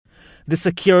The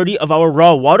security of our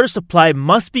raw water supply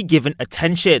must be given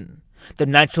attention. The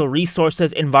Natural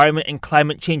Resources, Environment and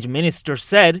Climate Change Minister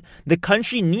said the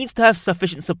country needs to have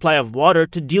sufficient supply of water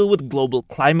to deal with global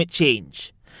climate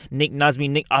change. Nik Nazmi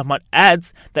Nik Ahmad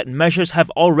adds that measures have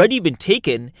already been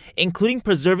taken, including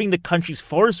preserving the country's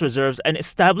forest reserves and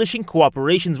establishing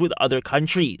cooperations with other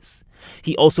countries.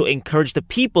 He also encouraged the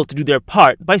people to do their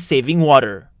part by saving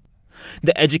water.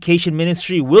 The Education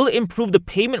Ministry will improve the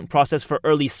payment process for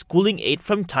early schooling aid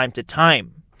from time to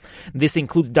time. This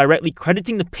includes directly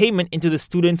crediting the payment into the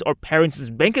students' or parents'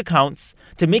 bank accounts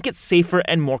to make it safer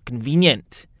and more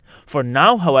convenient. For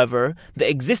now, however, the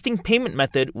existing payment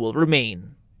method will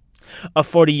remain. A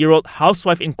 40-year-old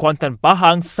housewife in Kuantan,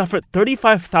 Pahang suffered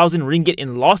 35,000 ringgit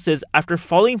in losses after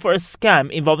falling for a scam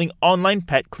involving online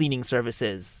pet cleaning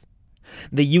services.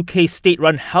 The UK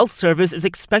state-run health service is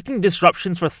expecting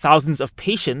disruptions for thousands of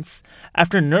patients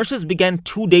after nurses began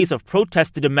 2 days of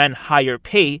protest to demand higher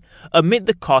pay amid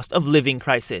the cost of living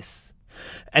crisis.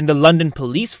 And the London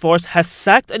police force has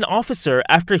sacked an officer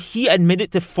after he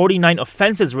admitted to 49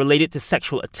 offences related to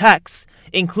sexual attacks,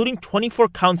 including 24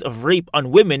 counts of rape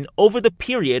on women over the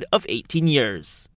period of 18 years.